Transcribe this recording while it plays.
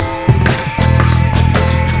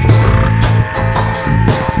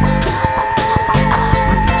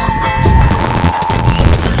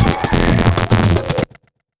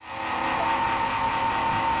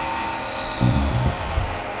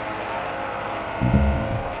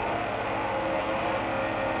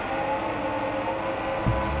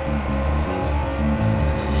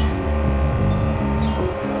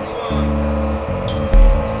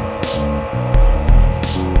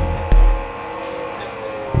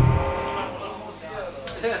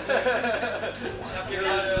Ich hab hier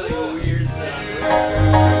gerade weird stuff.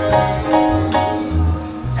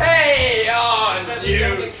 Hey, on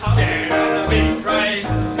you scared of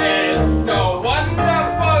Christ, Mr.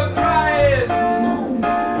 Wonderful Christ.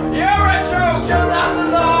 You're a joke, you're not the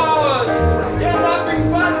Lord. You're nothing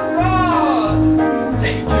but fraud.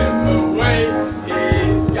 Take him away,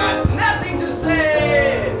 he's got nothing to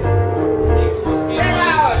say. Get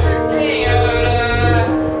out, you king of the.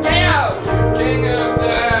 Get out, you king of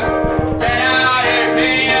the. Get out, you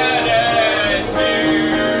king of the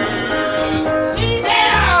Jews. Get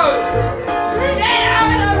out! Get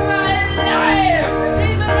out of my life!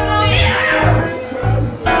 Jesus,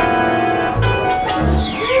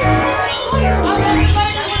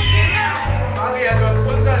 Maria, du hast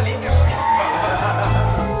unser Lied gespielt.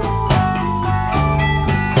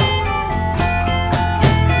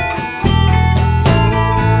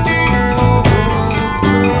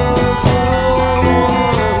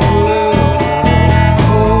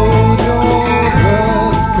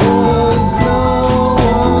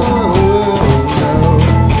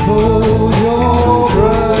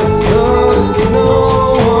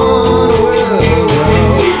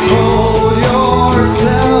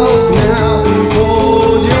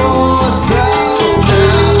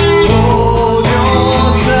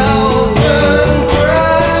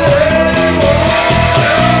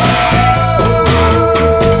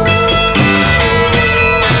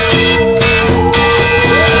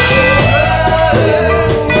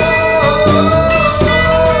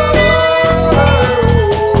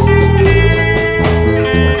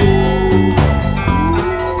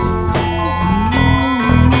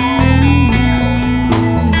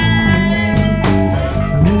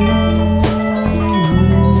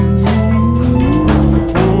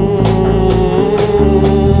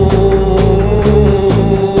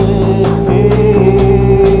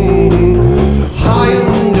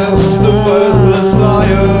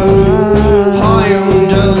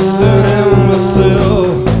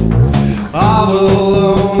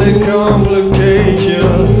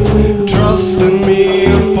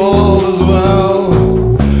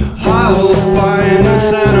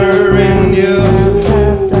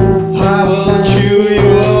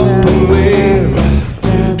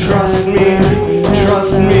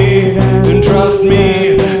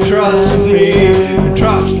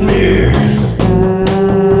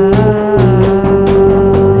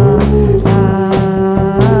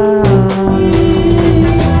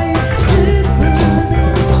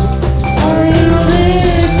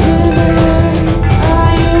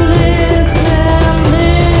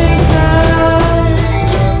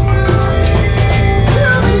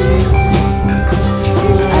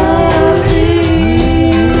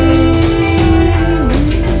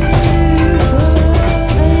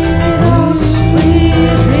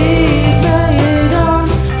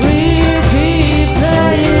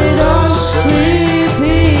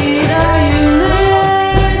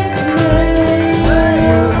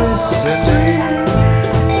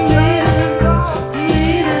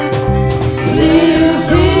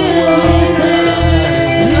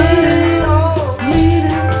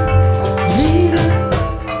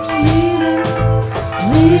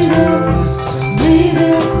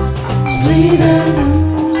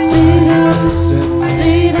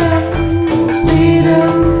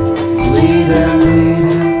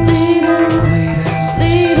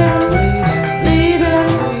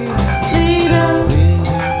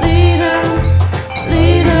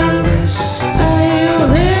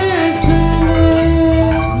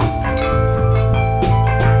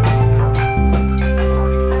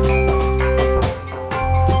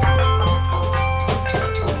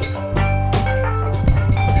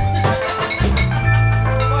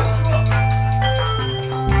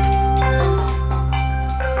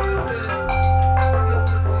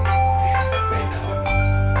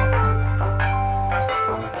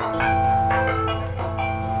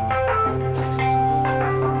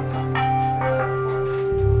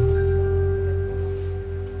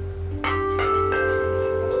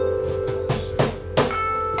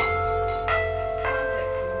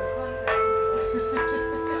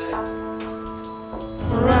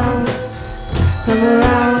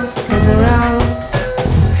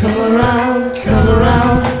 Come around.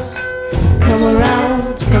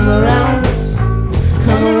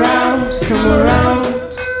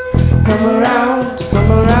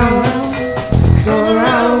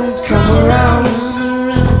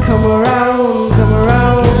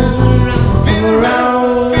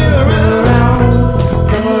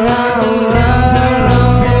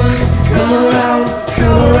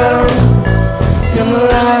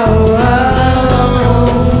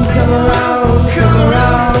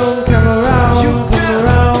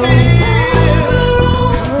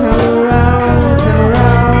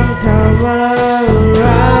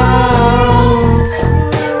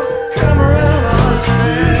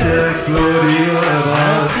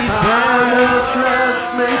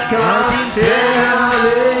 Gott,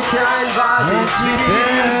 herrlich ein Wald, ich sehe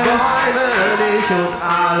die Bäume nicht und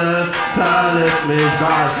alles verlässt mich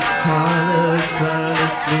bald. Alles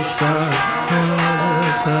verlässt mich bald.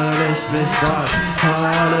 Alles verlässt mich bald.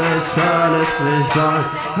 Alles verlässt mich bald.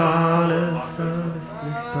 Alles verlässt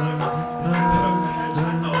mich bald.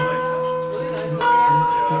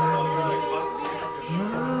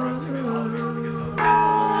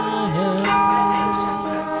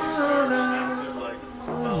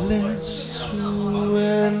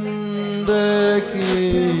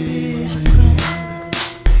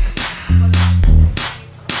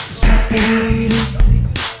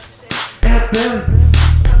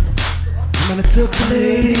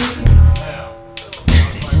 Circulating,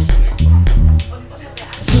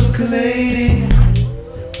 circulating,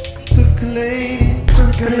 Circulating,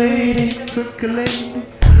 circulating, circulating,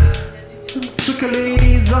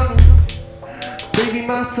 circulating Sachen. Baby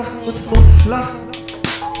macht Sachen und muss lachen.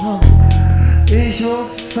 Ich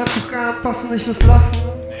muss einfach anpassen, ich muss lassen.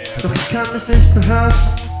 Doch ich kann mich nicht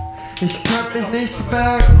beherrschen, ich kann mich nicht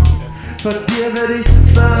verbergen. Von dir werde ich zum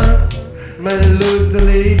Star. Meine Little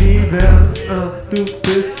Lady, du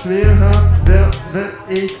bist mir hart, wenn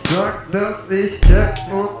ich sag, dass ich check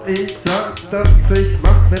und ich sag, dass ich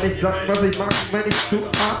mach, wenn ich sag, was ich mach, wenn ich tu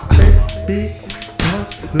Baby,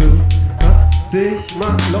 du hast dich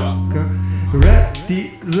mal locker, rap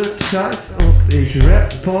diesen Scheiß und ich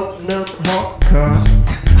rap von nem Hocker,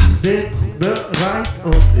 bin bereit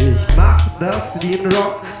und ich mach das wie ein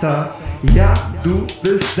Rockstar, ja, du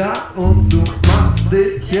bist da und du machst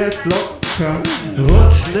dich jetzt locker.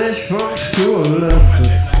 Rutsch nicht vom Stuhl, es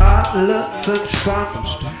ist alles entspannt.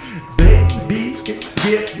 Baby,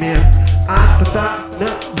 gib mir einfach deine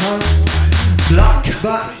Hand. Bleib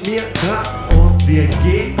bei mir dran und wir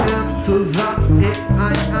gehen zusammen in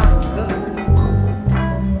ein anderes.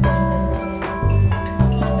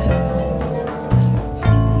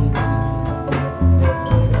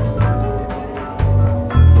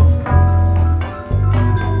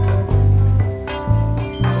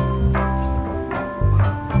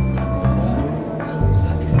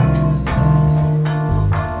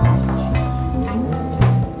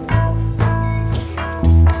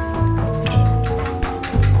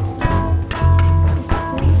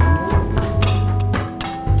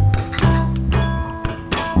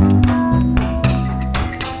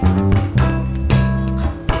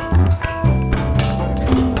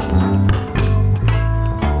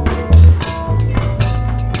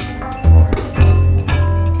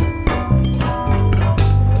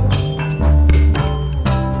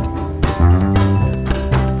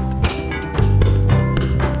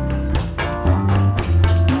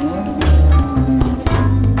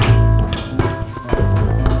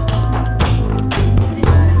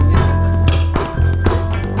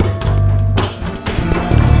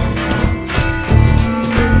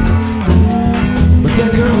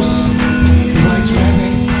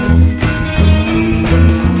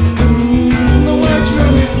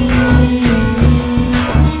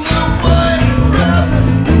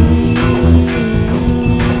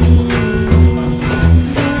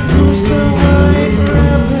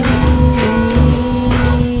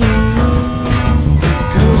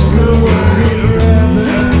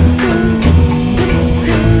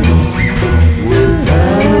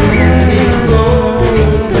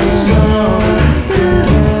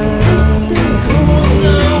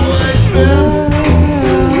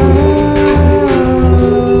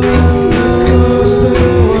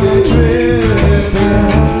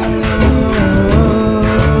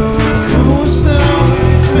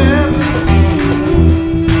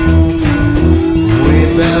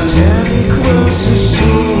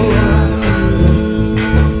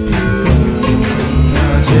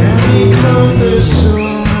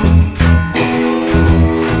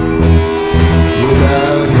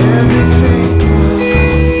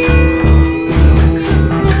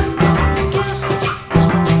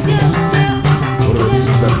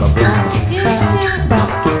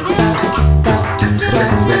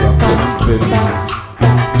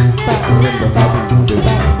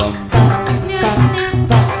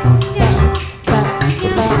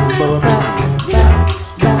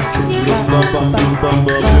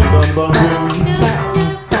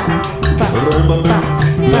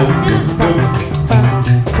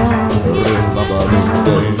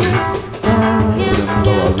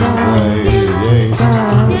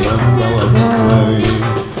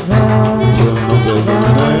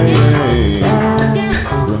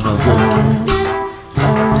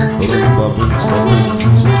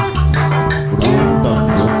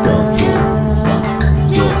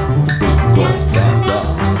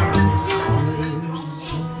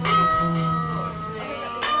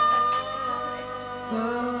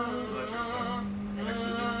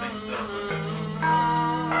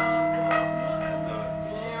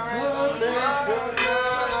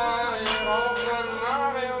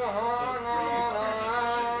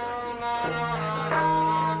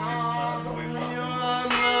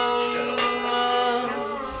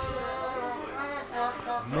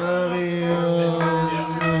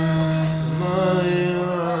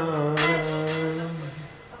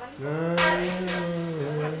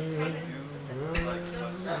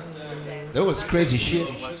 That was crazy shit.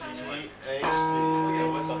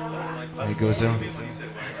 There you go, so.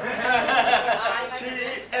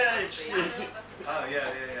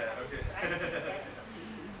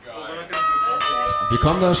 Wir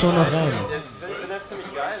kommen da schon noch rein. Das ist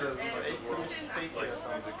ziemlich geil. Das ist echt ziemlich spacey.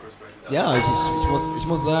 Ja, ich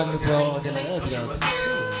muss sagen, es war auch generell wieder zu.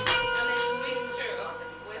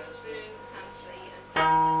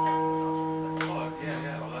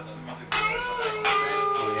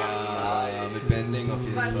 Ja, mit Bending auf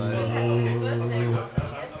jeden Fall.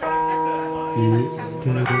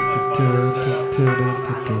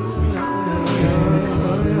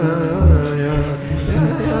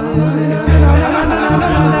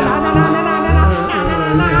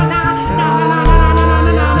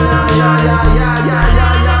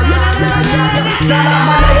 Salam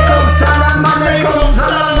alaikum, salam alaikum,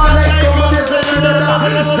 salam alaikum, wir sind wieder da.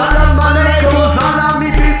 Salam alaikum, salami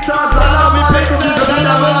pizza, salam alaikum,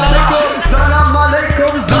 salam alaikum, salam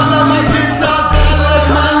alaikum, salami pizza,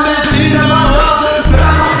 salam alaikum,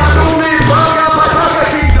 dreimal Halloumi, Burger, Burger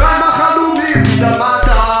King, dreimal Halloumi, wieder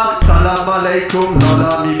Mata. Salam alaikum,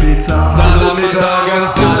 salami pizza, Salami Burger,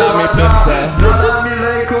 Salami Pizza, salami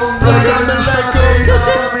alaikum, salami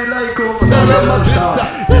alaikum, salami pizza.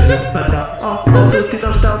 Autos in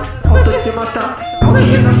der Stadt, Autos in der Stadt, Autos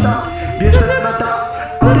in der Stadt, wir sind immer da.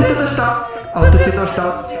 Autos in der Stadt, Autos in der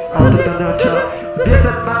Stadt, Autos in der Stadt, wir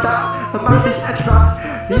sind immer da. Mach dich entspannt,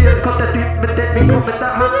 hier kommt der Typ mit dem Mikro mit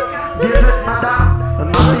der Hand. Wir sind immer da,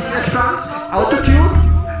 mach dich entspannt. Autotune,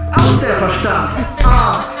 aus der Verstand.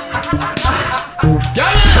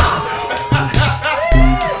 Geil!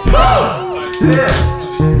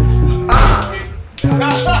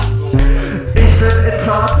 Ich bin in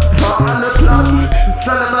Fahrt, fahr alle platt.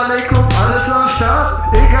 Salam alaikum, alles am Start.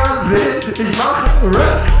 Egal wen, ich mach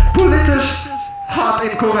Raps, politisch hart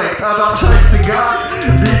inkorrekt, aber scheißegal.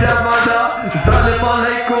 Wieder mal da, Salam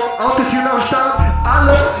alaikum, Autotune am Start.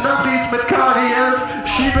 Alle Nazis mit KWS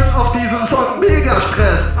schieben auf diesen Song mega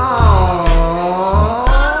Stress.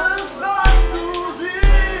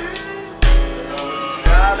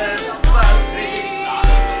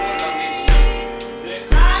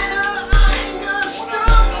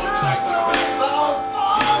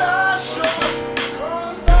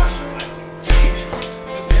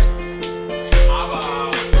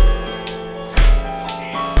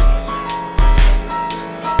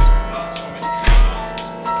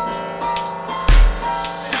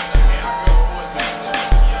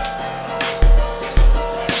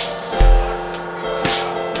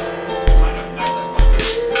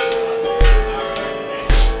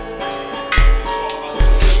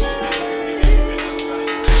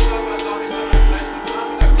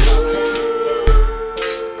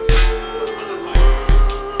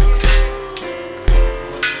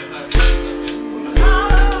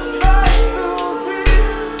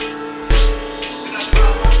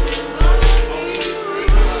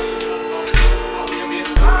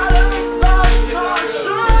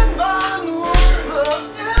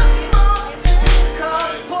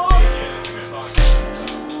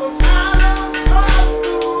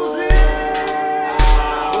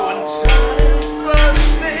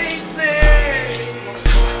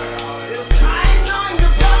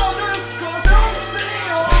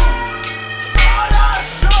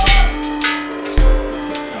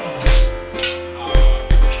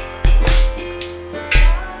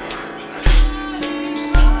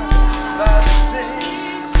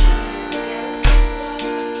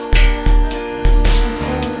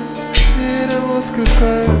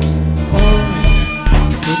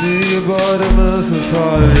 Die Gebäude müssen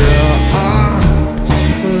fallen, ja.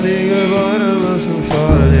 Und die Gebäude müssen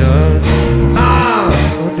fallen, ja.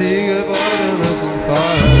 Und die Gebäude müssen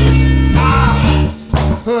fallen.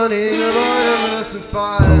 Und die Gebäude müssen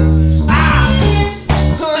fallen.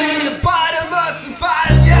 Und die Gebäude müssen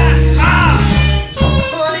fallen jetzt.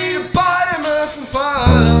 Und die Gebäude müssen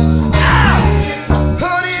fallen.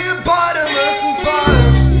 Und die Gebäude müssen fallen.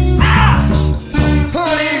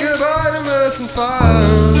 Und die Gebäude müssen fallen.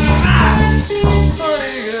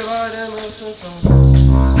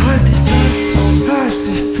 Halt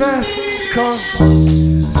dich fest, es kommt.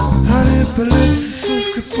 Alle Polizisten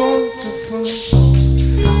gebunden von.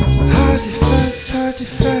 Halt dich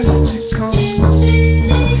fest, die kommt.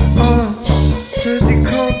 Denn die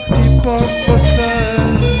kommt, die Bombe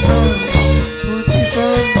fällt. Und die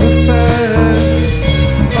Bombe fällt.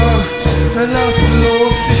 Dann lass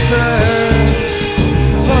los, sie fällt.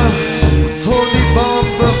 Und die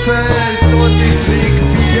Bombe fällt und ich flieg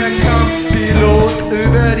wie der Kampfpilot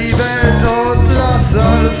über die Welt und lass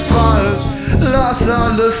alles fallen, lass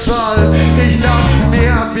alles fallen. gefallen. Ich lasse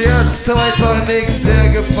mir ab jetzt einfach nichts mehr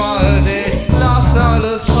gefallen. Ich lass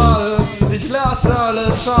alles fallen, ich lass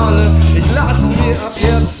alles fallen. Ich lass mir ab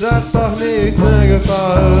jetzt einfach nichts mehr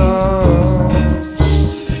gefallen.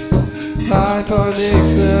 Einfach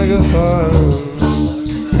nichts mehr gefallen.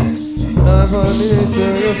 Einfach nichts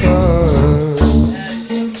mehr gefallen.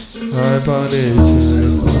 Einfach nichts mehr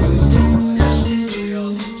gefallen.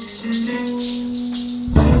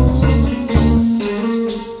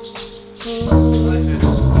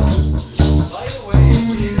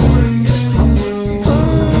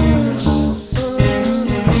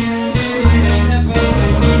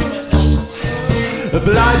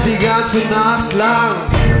 Bleibt die ganze Nacht lang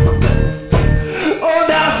und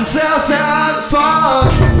das ist erst der Anfang.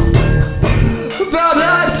 Wer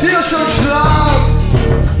bleibt hier schon schlafen,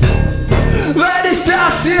 wenn ich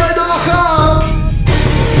das hier noch hab?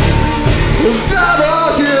 Wer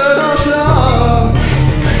wird hier noch schlafen,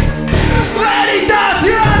 wenn ich das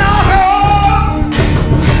hier noch hab?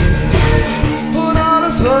 Und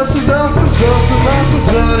alles, was du dachtest, was du machtest,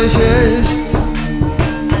 war nicht echt.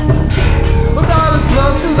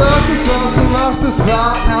 Was du dachtest, was du machtest,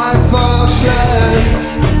 war einfach schlecht.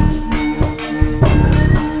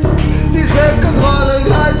 Die Selbstkontrolle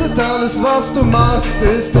gleitet alles, was du machst,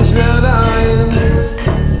 ist nicht mehr deins.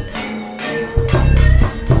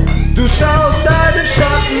 Du schaust deinen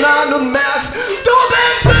Schatten an und merkst, du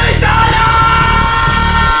bist nicht allein.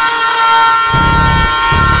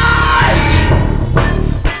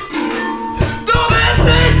 Du bist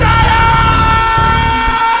nicht allein.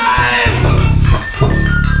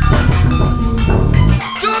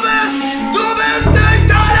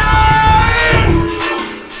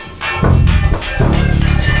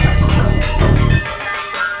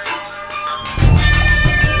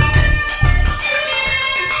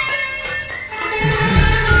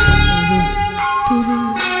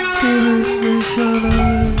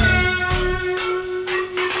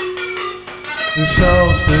 Du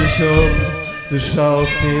schaust dich um, du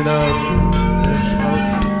schaust ihn an.